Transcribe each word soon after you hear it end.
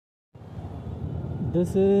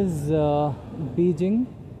This is Beijing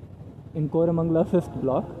in Koramangala 5th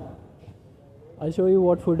block. I'll show you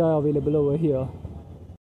what food are available over here.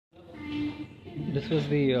 This was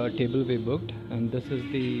the table we booked, and this is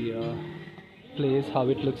the place, how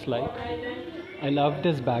it looks like. I love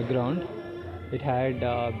this background. It had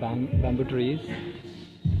bamboo trees,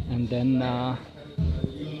 and then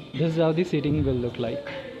this is how the seating will look like.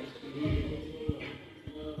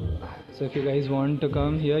 So if you guys want to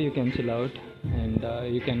come here, you can chill out and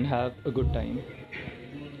you can have a good time.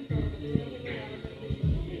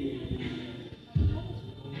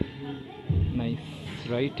 Nice,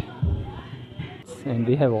 right? And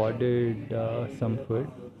we have ordered some food.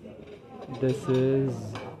 This is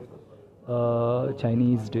a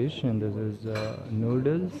Chinese dish, and this is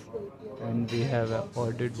noodles, and we have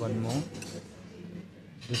ordered one more.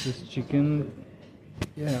 This is chicken.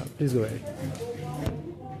 Yeah, please go ahead.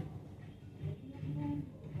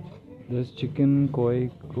 This is chicken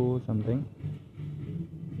koi ko something,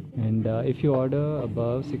 and if you order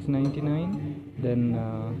above $6.99, then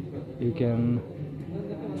you can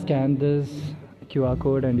scan this QR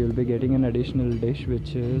code and you'll be getting an additional dish,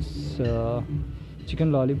 which is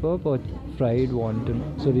chicken lollipop or fried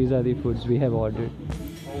wonton. So these are the foods we have ordered.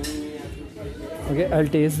 Okay, I'll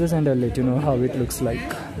taste this and I'll let you know how it looks like.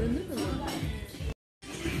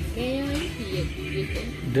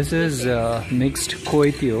 This is mixed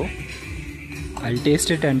koi tio. I'll taste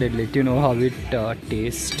it and I'll let you know how it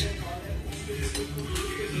tastes.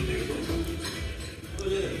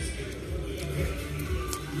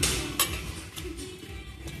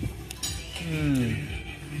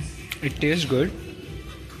 It tastes good.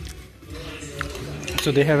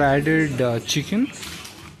 So they have added chicken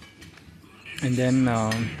and then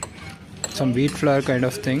some wheat flour kind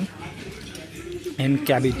of thing and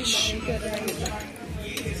cabbage.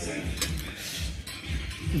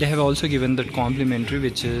 They have also given that complimentary,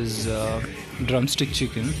 which is drumstick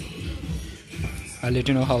chicken. I'll let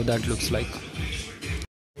you know how that looks like.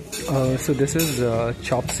 So this is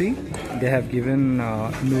chopsy. They have given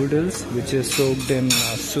noodles, which is soaked in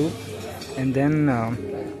soup, and then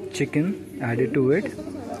chicken added to it,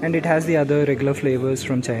 and it has the other regular flavors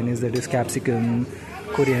from Chinese, that is capsicum,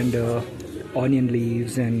 coriander, onion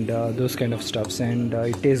leaves, and those kind of stuffs, and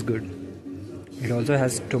it tastes good. It also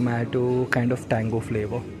has tomato kind of tango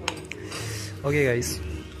flavor. Okay guys,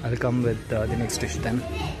 I'll come with the next dish then.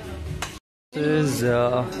 This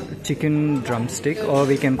is chicken drumstick, or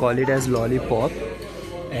we can call it as lollipop,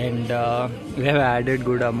 and we have added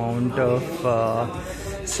good amount of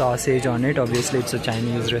sausage on it. Obviously it's a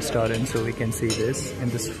Chinese restaurant, so we can see this in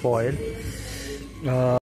this foil.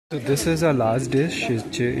 So this is our last dish.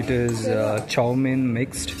 It is chow mein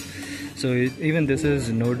mixed. So even this is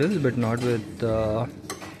noodles, but not with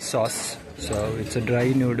sauce. So it's a dry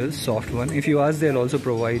noodles, soft one. If you ask, they'll also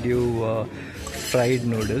provide you fried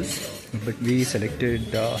noodles, but we selected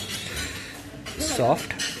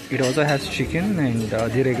soft. It also has chicken and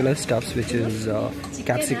the regular stuffs, which is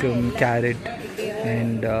capsicum, carrot,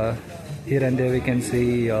 and here and there we can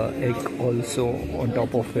see egg also on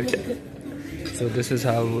top of it. So this is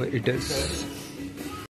how it is.